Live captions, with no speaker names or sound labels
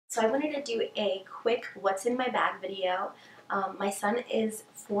So I wanted to do a quick what's in my bag video. My son is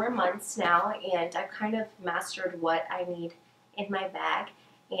 4 months now, and I've kind of mastered what I need in my bag.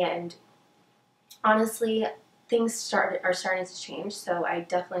 And honestly, things are starting to change, so I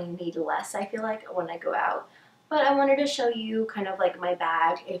definitely need less, I feel like, when I go out. But I wanted to show you kind of like my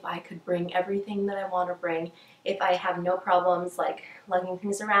bag, if I could bring everything that I want to bring, if I have no problems like lugging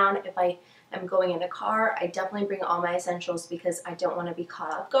things around, if I am going in a car, I definitely bring all my essentials because I don't want to be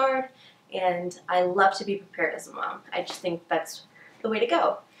caught off guard, and I love to be prepared as a mom. I just think that's the way to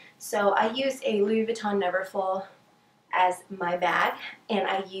go. So I use a Louis Vuitton Neverfull as my bag, and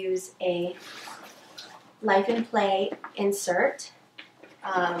I use a Life and Play insert.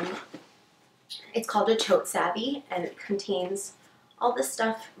 It's called a ToteSavy, and it contains all the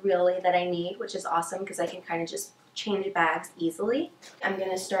stuff really that I need, which is awesome because I can kind of just change bags easily. I'm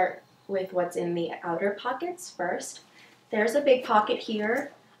going to start with what's in the outer pockets first. There's a big pocket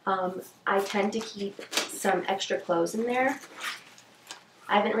here. I tend to keep some extra clothes in there.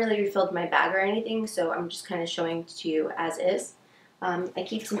 I haven't really refilled my bag or anything, so I'm just kind of showing to you as is. I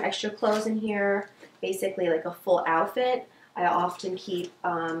keep some extra clothes in here, basically like a full outfit. I often keep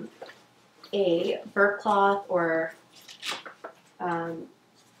a burp cloth or a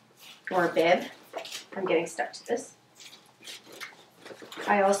bib. I'm getting stuck to this.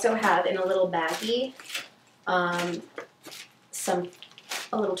 I also have in a little baggie a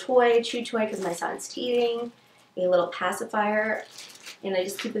little toy, chew toy because my son's teething, a little pacifier, and I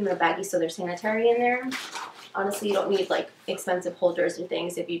just keep them in a baggie so they're sanitary in there. Honestly, you don't need like expensive holders or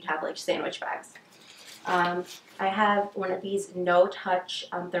things if you have like sandwich bags. I have one of these no-touch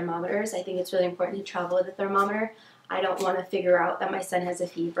thermometers. I think it's really important to travel with a thermometer. I don't want to figure out that my son has a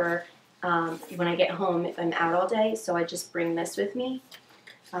fever when I get home if I'm out all day, so I just bring this with me.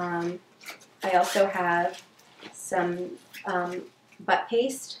 I also have some butt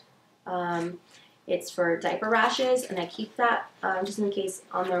paste. It's for diaper rashes, and I keep that just in case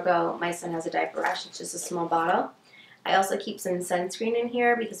on the go my son has a diaper rash. It's just a small bottle. I also keep some sunscreen in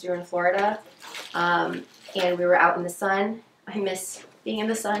here because we were in Florida and we were out in the sun. I miss being in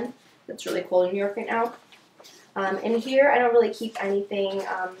the sun. It's really cold in New York right now. In here I don't really keep anything.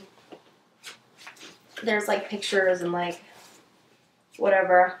 There's like pictures and like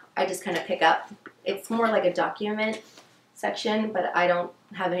whatever I just kind of pick up. It's more like a document section, but I don't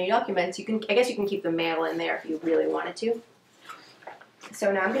have any documents. I guess you can keep the mail in there if you really wanted to.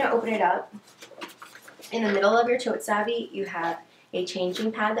 So now I'm going to open it up. In the middle of your ToteSavy, you have a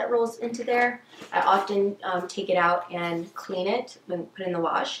changing pad that rolls into there. I often take it out and clean it and put it in the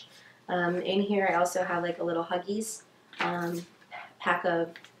wash. In here I also have like a little Huggies pack of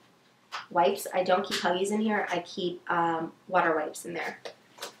wipes. I don't keep Huggies in here. I keep water wipes in there.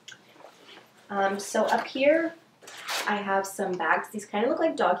 So up here I have some bags. These kind of look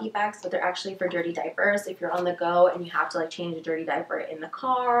like doggy bags, but they're actually for dirty diapers. If you're on the go and you have to like change a dirty diaper in the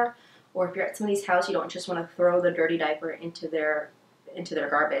car, or if you're at somebody's house, you don't just want to throw the dirty diaper into their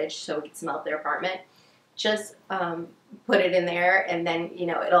garbage so it can smell up their apartment. Just put it in there, and then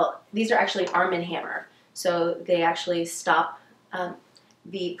these are actually Arm & Hammer, so they actually stop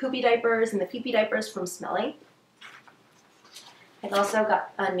the poopy diapers and the pee-pee diapers from smelling. I've also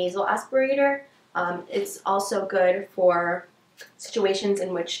got a nasal aspirator. It's also good for situations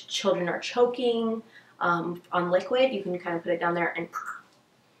in which children are choking on liquid. You can kind of put it down there, and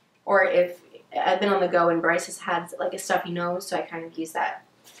or if I've been on the go and Bryce has had like a stuffy nose, so I kind of use that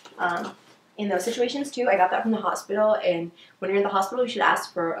in those situations too. I got that from the hospital, and when you're in the hospital, you should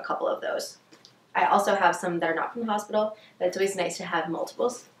ask for a couple of those. I also have some that are not from the hospital, but it's always nice to have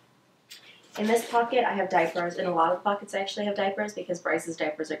multiples. In this pocket, I have diapers. In a lot of pockets, I actually have diapers because Bryce's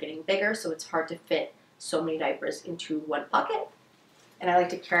diapers are getting bigger, so it's hard to fit so many diapers into one pocket. And I like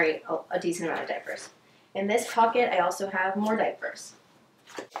to carry a decent amount of diapers. In this pocket, I also have more diapers.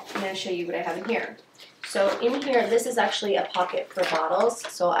 I'm going to show you what I have in here. So in here, this is actually a pocket for bottles,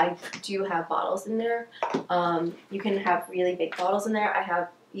 so I do have bottles in there. You can have really big bottles in there. I have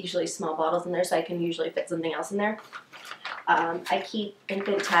usually small bottles in there, so I can usually fit something else in there. I keep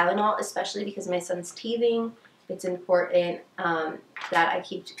infant Tylenol, especially because my son's teething. It's important that I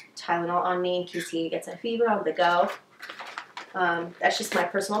keep Tylenol on me in case he gets a fever on the go. That's just my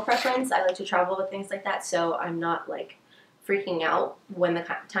personal preference. I like to travel with things like that, so I'm not like freaking out when the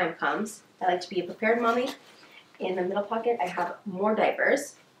time comes. I like to be a prepared mommy. In the middle pocket, I have more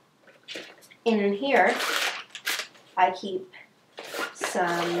diapers. And in here, I keep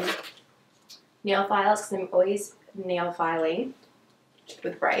some nail files because I'm always nail filing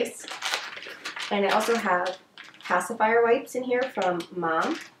with Bryce. And I also have pacifier wipes in here from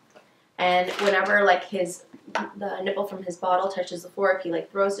Mom. And whenever like his the nipple from his bottle touches the floor, if he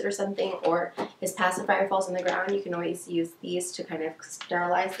like throws it or something, or his pacifier falls on the ground, you can always use these to kind of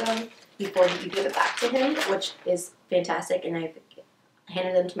sterilize them before you give it back to him, which is fantastic, and I've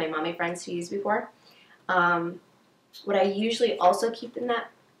handed them to my mommy friends to use before. What I usually also keep in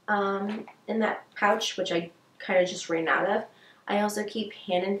that pouch, which I kind of just ran out of, I also keep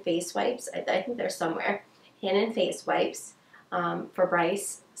hand and face wipes. I think they're somewhere. Hand and face wipes for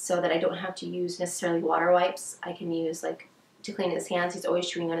Bryce, so that I don't have to use necessarily water wipes. I can use like to clean his hands. He's always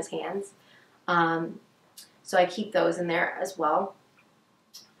chewing on his hands. So I keep those in there as well.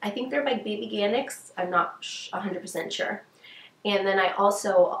 I think they're by Baby Ganix. I'm not 100% sure. And then I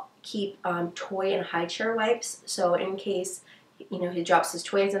also keep toy and high chair wipes. So in case, you know, he drops his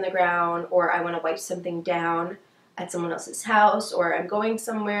toys on the ground, or I want to wipe something down at someone else's house, or I'm going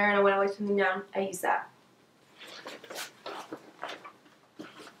somewhere and I want to wipe something down, I use that.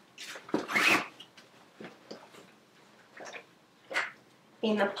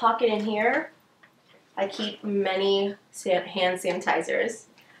 In the pocket in here, I keep many hand sanitizers,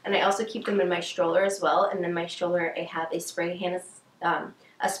 and I also keep them in my stroller as well. And in my stroller, I have a spray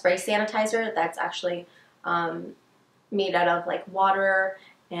sanitizer that's actually made out of like water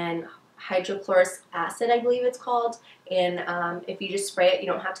and hydrochloric acid, I believe it's called. And if you just spray it, you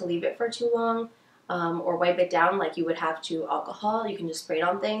don't have to leave it for too long or wipe it down like you would have to alcohol. You can just spray it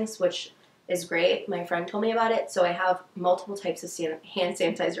on things, which is great. My friend told me about it, so I have multiple types of hand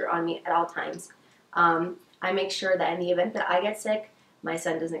sanitizer on me at all times. I make sure that in the event that I get sick, my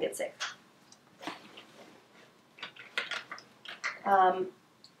son doesn't get sick. On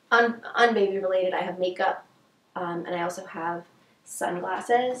baby related, I have makeup, and I also have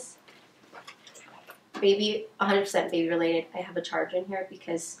sunglasses. Baby, 100% baby related, I have a charger in here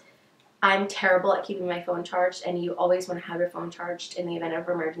because I'm terrible at keeping my phone charged, and you always want to have your phone charged in the event of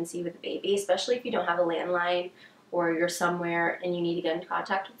emergency with a baby, especially if you don't have a landline or you're somewhere and you need to get in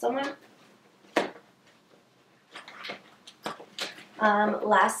contact with someone.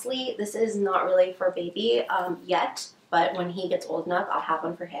 Lastly, this is not really for baby yet, but when he gets old enough, I'll have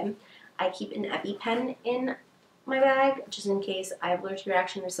one for him. I keep an EpiPen in my bag, just in case I have an allergic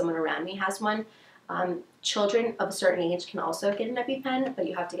reaction or someone around me has one. Children of a certain age can also get an EpiPen, but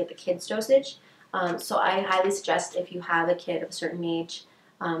you have to get the kids dosage. So I highly suggest, if you have a kid of a certain age,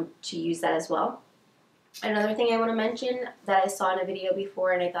 to use that as well. Another thing I want to mention that I saw in a video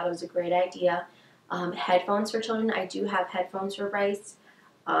before and I thought it was a great idea, headphones for children. I do have headphones for Bryce,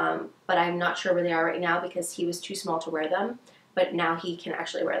 but I'm not sure where they are right now because he was too small to wear them, but now he can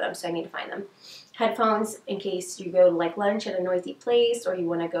actually wear them, so I need to find them. Headphones in case you go to like lunch at a noisy place, or you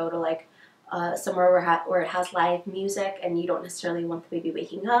want to go to like somewhere where it has live music and you don't necessarily want the baby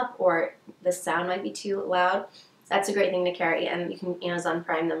waking up, or the sound might be too loud. That's a great thing to carry, and you can Amazon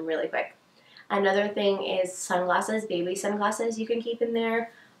Prime them really quick. Another thing is sunglasses, baby sunglasses you can keep in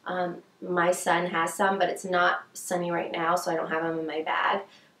there. My son has some, but it's not sunny right now, so I don't have them in my bag.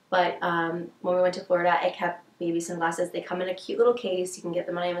 But when we went to Florida, I kept baby sunglasses. They come in a cute little case. You can get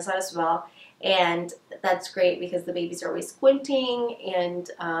them on Amazon as well. And that's great because the babies are always squinting,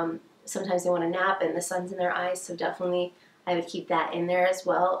 and sometimes they want to nap and the sun's in their eyes, so definitely I would keep that in there as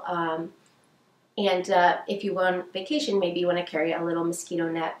well. And if you go on vacation, maybe you want to carry a little mosquito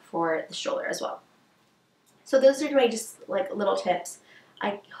net for the stroller as well. So those are my just like little tips.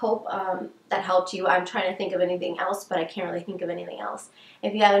 I hope that helped you. I'm trying to think of anything else, but I can't really think of anything else.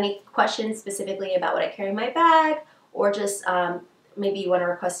 If you have any questions specifically about what I carry in my bag, or just maybe you want to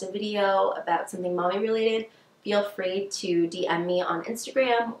request a video about something mommy related, feel free to DM me on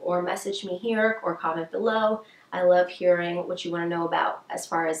Instagram or message me here or comment below. I love hearing what you want to know about as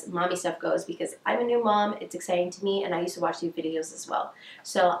far as mommy stuff goes, because I'm a new mom, it's exciting to me, and I used to watch these videos as well.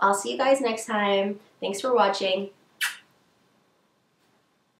 So I'll see you guys next time. Thanks for watching.